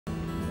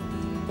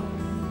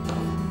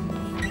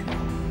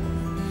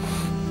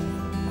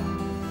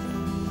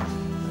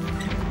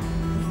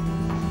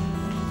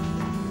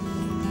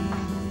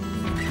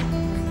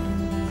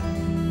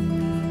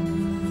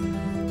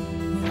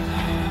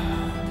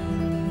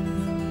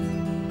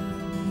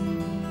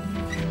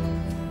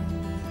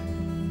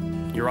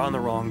You're on the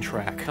wrong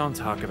track. Don't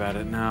talk about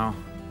it now.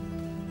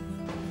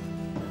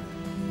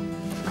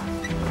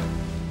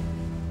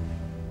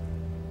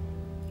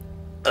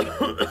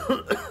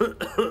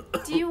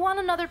 Do you want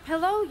another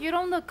pillow? You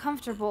don't look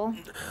comfortable.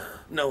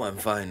 No, I'm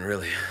fine,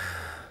 really.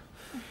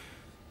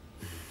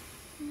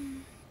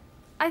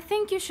 I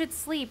think you should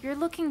sleep. You're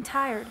looking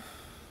tired.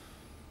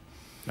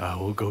 I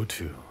will go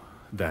too.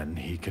 Then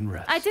he can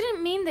rest. I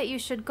didn't mean that you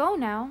should go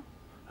now.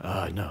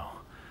 No.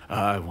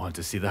 I want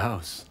to see the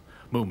house.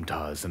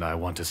 Mumtaz and I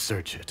want to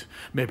search it.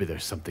 Maybe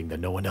there's something that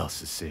no one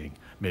else is seeing.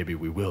 Maybe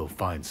we will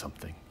find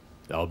something.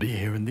 I'll be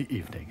here in the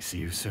evening. See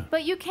you soon.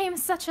 But you came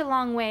such a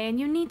long way and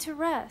you need to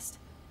rest.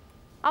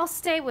 I'll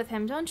stay with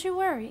him, don't you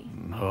worry.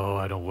 Oh,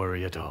 I don't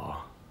worry at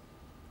all.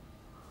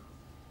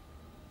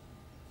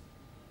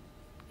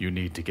 You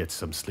need to get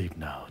some sleep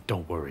now.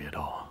 Don't worry at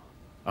all.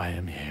 I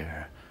am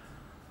here.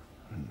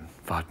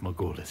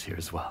 Fatmagul is here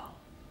as well.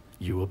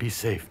 You will be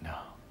safe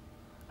now.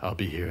 I'll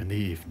be here in the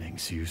evening.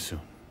 See you soon.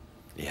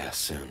 Yeah,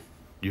 soon.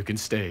 You can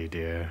stay,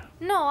 dear.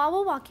 No, I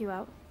will walk you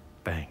out.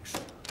 Thanks.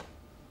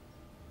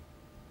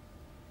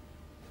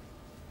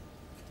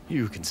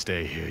 You can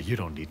stay here. You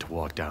don't need to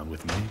walk down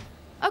with me.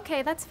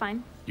 Okay, that's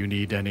fine. You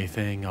need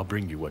anything, I'll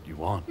bring you what you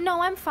want.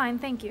 No, I'm fine,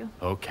 thank you.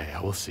 Okay,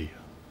 I will see you.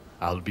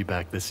 I'll be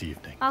back this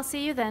evening. I'll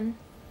see you then.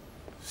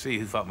 See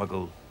you,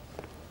 Fatmagul.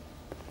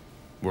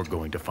 We're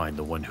going to find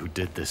the one who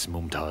did this,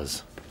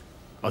 Mumtaz.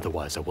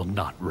 Otherwise, I will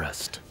not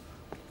rest.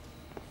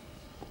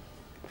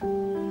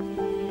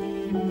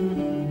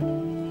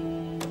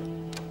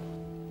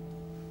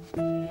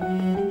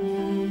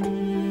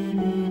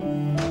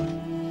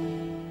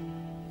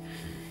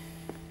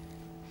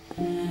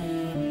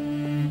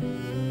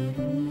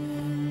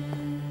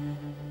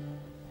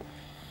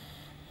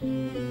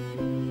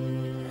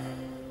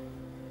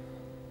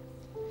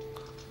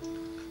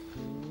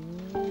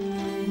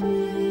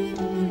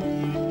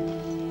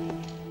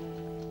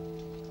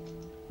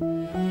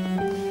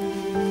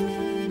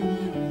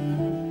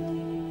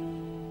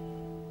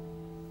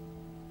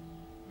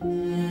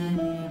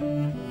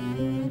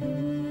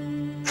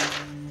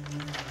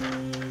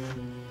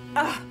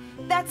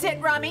 That's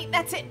it, Rami.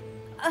 That's it.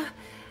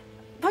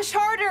 Push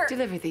harder.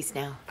 Deliver these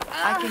now.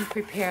 I can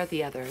prepare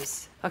the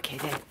others. Okay,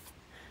 then.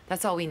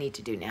 That's all we need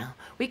to do now.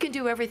 We can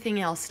do everything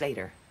else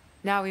later.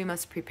 Now we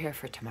must prepare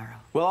for tomorrow.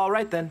 Well, all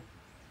right then.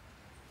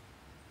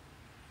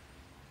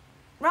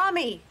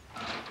 Rami,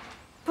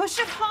 push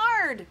it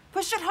hard.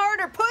 Push it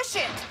harder. Push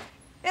it.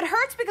 It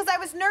hurts because I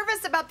was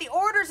nervous about the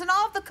orders and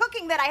all of the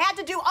cooking that I had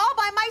to do all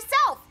by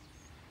myself.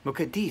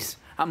 Mukadis,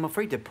 I'm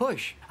afraid to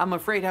push. I'm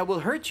afraid I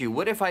will hurt you.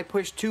 What if I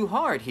push too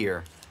hard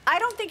here? I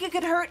don't think it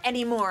could hurt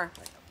anymore.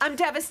 I'm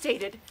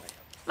devastated.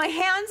 My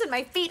hands and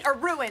my feet are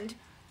ruined.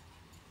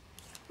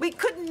 We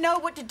couldn't know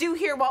what to do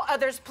here while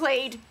others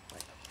played.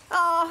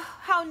 Oh,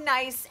 how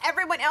nice.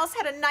 Everyone else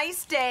had a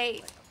nice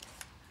day.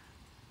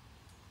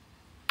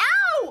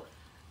 Ow!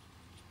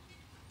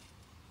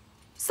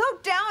 So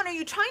down, are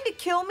you trying to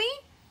kill me?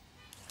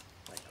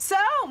 So,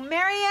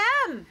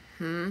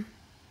 Mariam.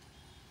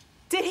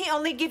 Did he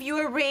only give you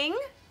a ring?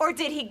 Or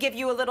did he give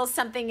you a little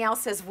something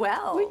else as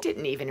well? We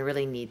didn't even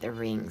really need the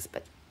rings,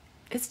 but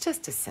it's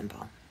just a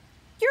symbol.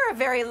 You're a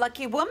very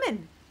lucky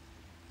woman.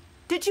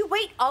 Did you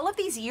wait all of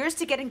these years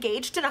to get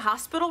engaged in a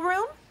hospital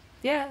room?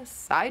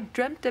 Yes, I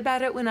dreamt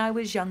about it when I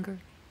was younger,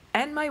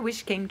 and my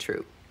wish came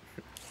true.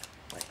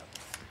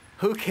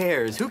 Who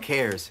cares? Who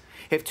cares?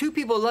 If two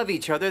people love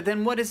each other,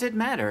 then what does it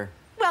matter?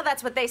 Well,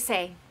 that's what they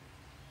say.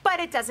 But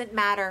it doesn't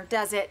matter,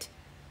 does it?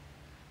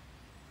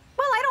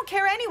 Well, I don't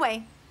care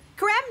anyway.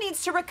 Crimean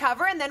needs to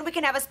recover, and then we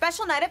can have a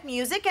special night of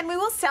music, and we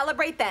will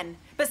celebrate then.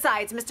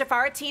 Besides, Mr.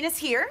 Faratin is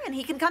here, and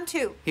he can come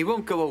too. He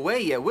won't go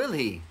away yet, will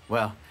he?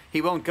 Well, he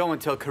won't go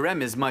until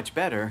Crimean is much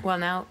better. Well,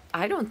 now,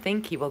 I don't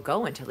think he will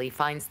go until he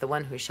finds the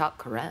one who shot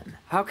Crimean.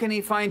 How can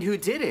he find who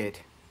did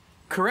it?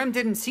 Crimean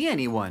didn't see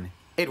anyone.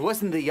 It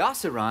wasn't the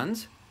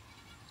Yasirans.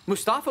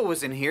 Mustafa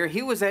wasn't here.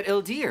 He was at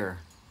Ildir.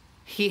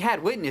 He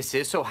had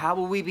witnesses, so how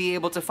will we be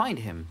able to find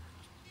him?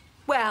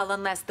 Well,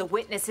 unless the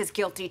witness is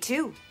guilty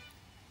too.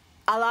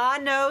 Allah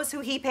knows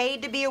who he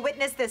paid to be a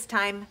witness this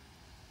time.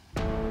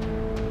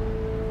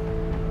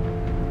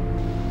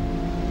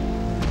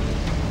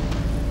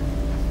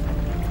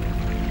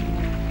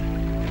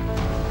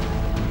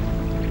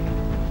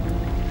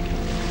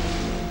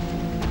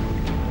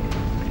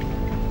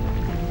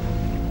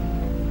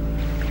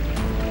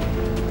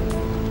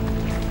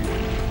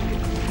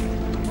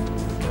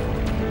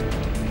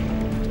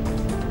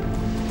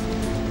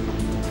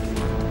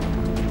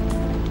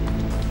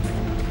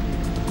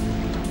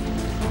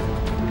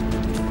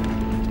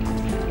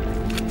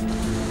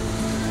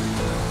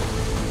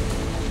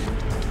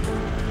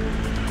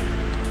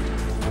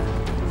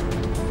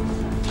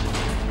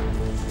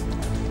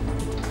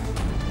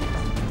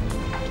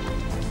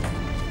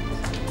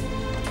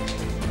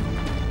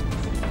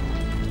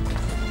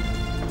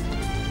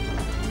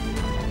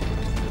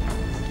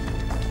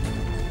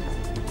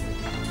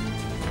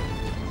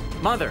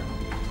 Mother!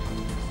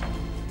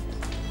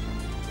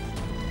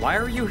 Why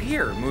are you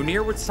here?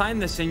 Munir would sign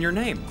this in your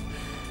name.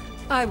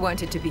 I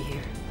wanted to be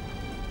here.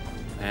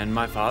 And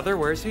my father,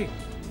 where's he?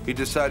 He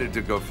decided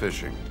to go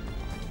fishing.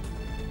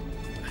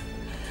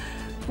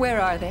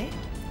 Where are they?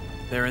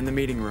 They're in the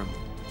meeting room.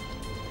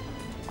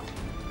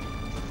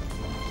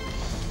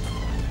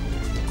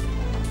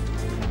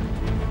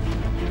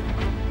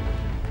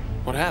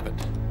 What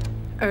happened?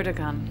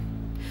 Erdogan,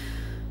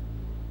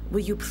 will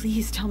you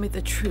please tell me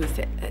the truth?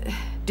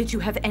 Did you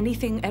have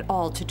anything at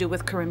all to do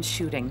with Karim's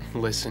shooting?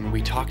 Listen,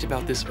 we talked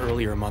about this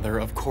earlier, Mother.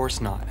 Of course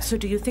not. So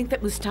do you think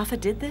that Mustafa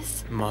did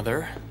this?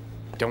 Mother,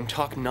 don't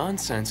talk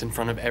nonsense in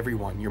front of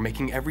everyone. You're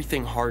making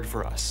everything hard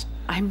for us.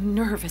 I'm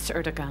nervous,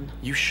 Erdogan.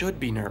 You should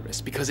be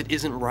nervous because it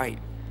isn't right.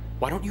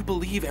 Why don't you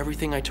believe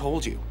everything I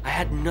told you? I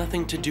had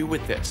nothing to do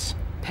with this.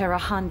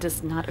 Perihan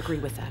does not agree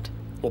with that.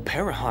 Well,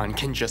 Perihan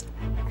can just...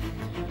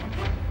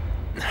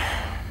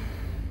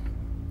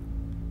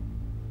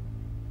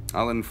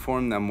 I'll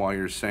inform them while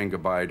you're saying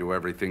goodbye to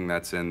everything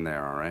that's in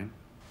there, all right?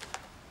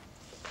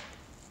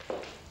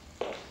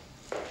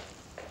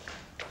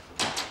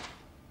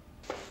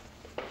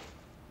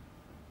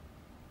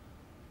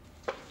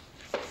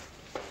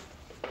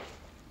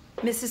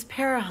 Mrs.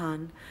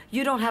 Perihan,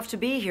 you don't have to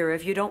be here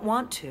if you don't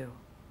want to.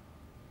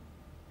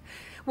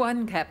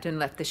 One captain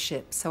left the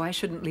ship, so I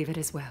shouldn't leave it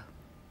as well.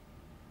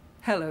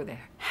 Hello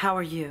there. How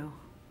are you?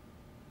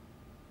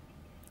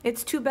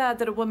 It's too bad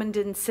that a woman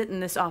didn't sit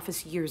in this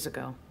office years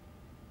ago.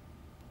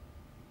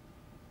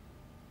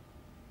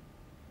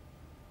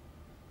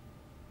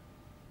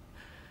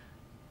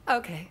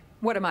 Okay,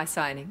 what am I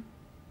signing?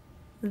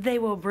 They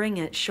will bring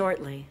it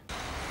shortly.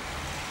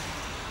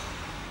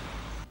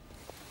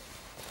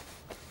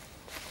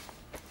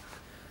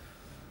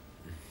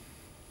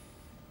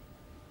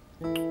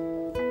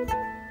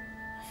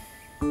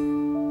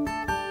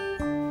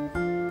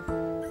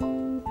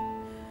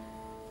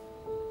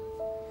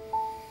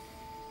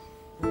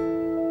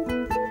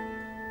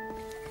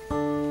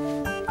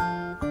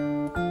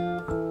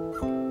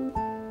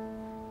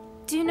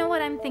 Do you know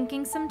what I'm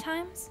thinking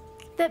sometimes?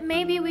 That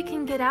maybe we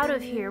can get out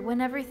of here when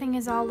everything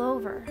is all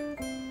over.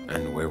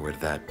 And where would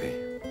that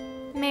be?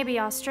 Maybe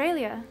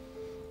Australia.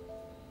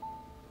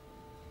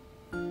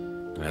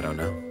 I don't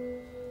know.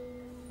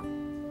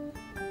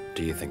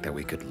 Do you think that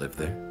we could live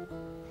there?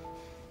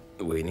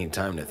 We need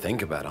time to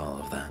think about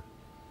all of that.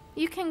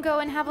 You can go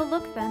and have a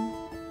look then.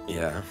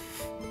 Yeah.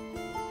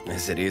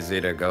 Is it easy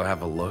to go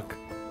have a look?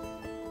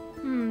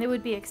 It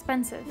would be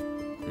expensive.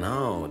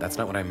 No, that's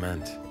not what I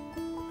meant.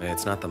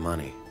 It's not the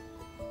money.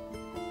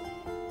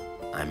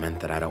 I meant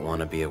that I don't want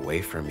to be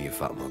away from you,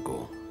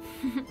 Fatmagul.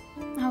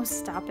 Oh,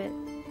 stop it.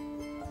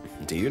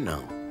 Do you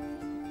know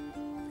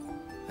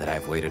that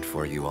I've waited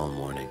for you all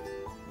morning?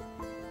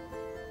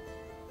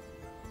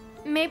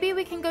 Maybe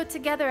we can go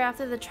together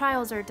after the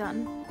trials are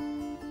done.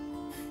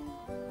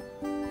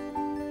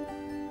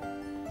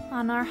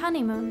 On our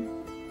honeymoon.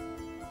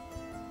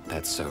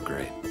 That's so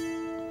great.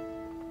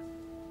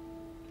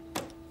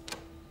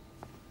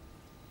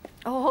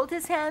 Oh, hold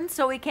his hand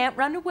so he can't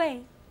run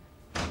away.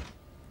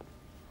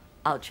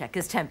 I'll check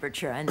his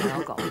temperature and then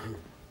I'll go.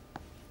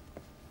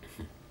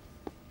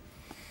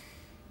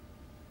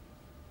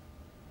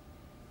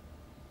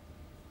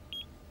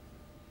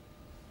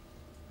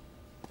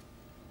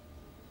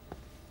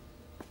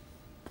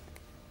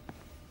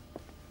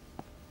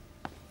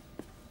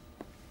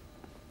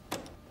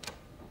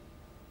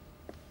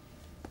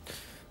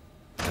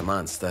 Come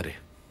on, study.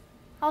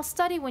 I'll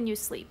study when you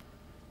sleep.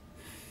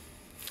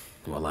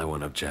 Well, I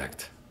won't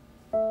object.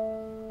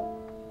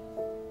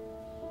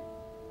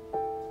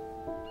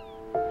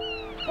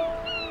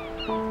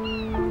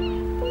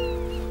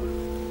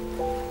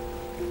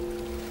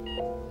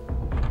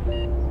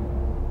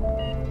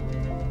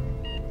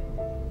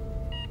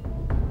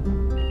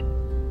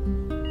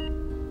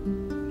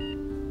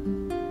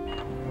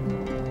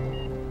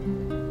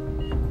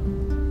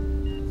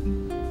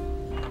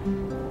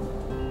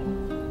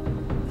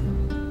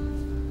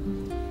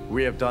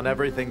 We have done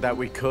everything that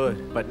we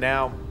could, but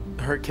now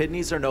her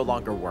kidneys are no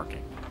longer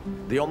working.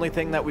 The only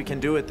thing that we can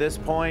do at this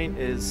point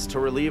is to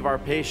relieve our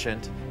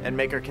patient and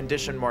make her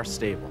condition more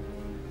stable.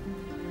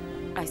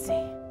 I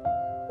see.